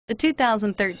The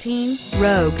 2013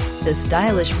 Rogue. The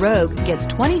stylish Rogue gets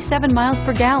 27 miles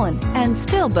per gallon and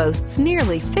still boasts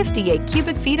nearly 58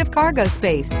 cubic feet of cargo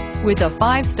space. With a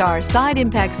 5-star side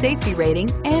impact safety rating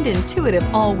and intuitive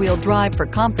all-wheel drive for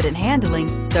confident handling,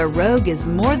 the Rogue is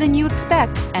more than you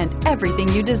expect and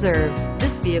everything you deserve.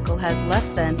 This vehicle has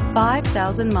less than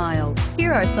 5,000 miles.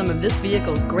 Here are some of this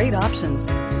vehicle's great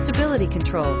options: stability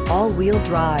control, all-wheel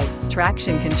drive,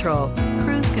 traction control,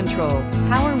 cruise control,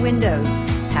 power windows,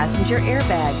 passenger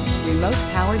airbag, remote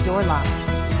power door locks,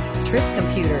 trip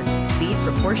computer, speed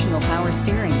proportional power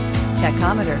steering,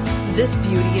 tachometer. This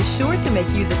beauty is sure to make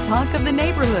you the talk of the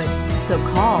neighborhood. So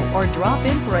call or drop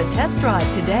in for a test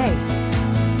drive today.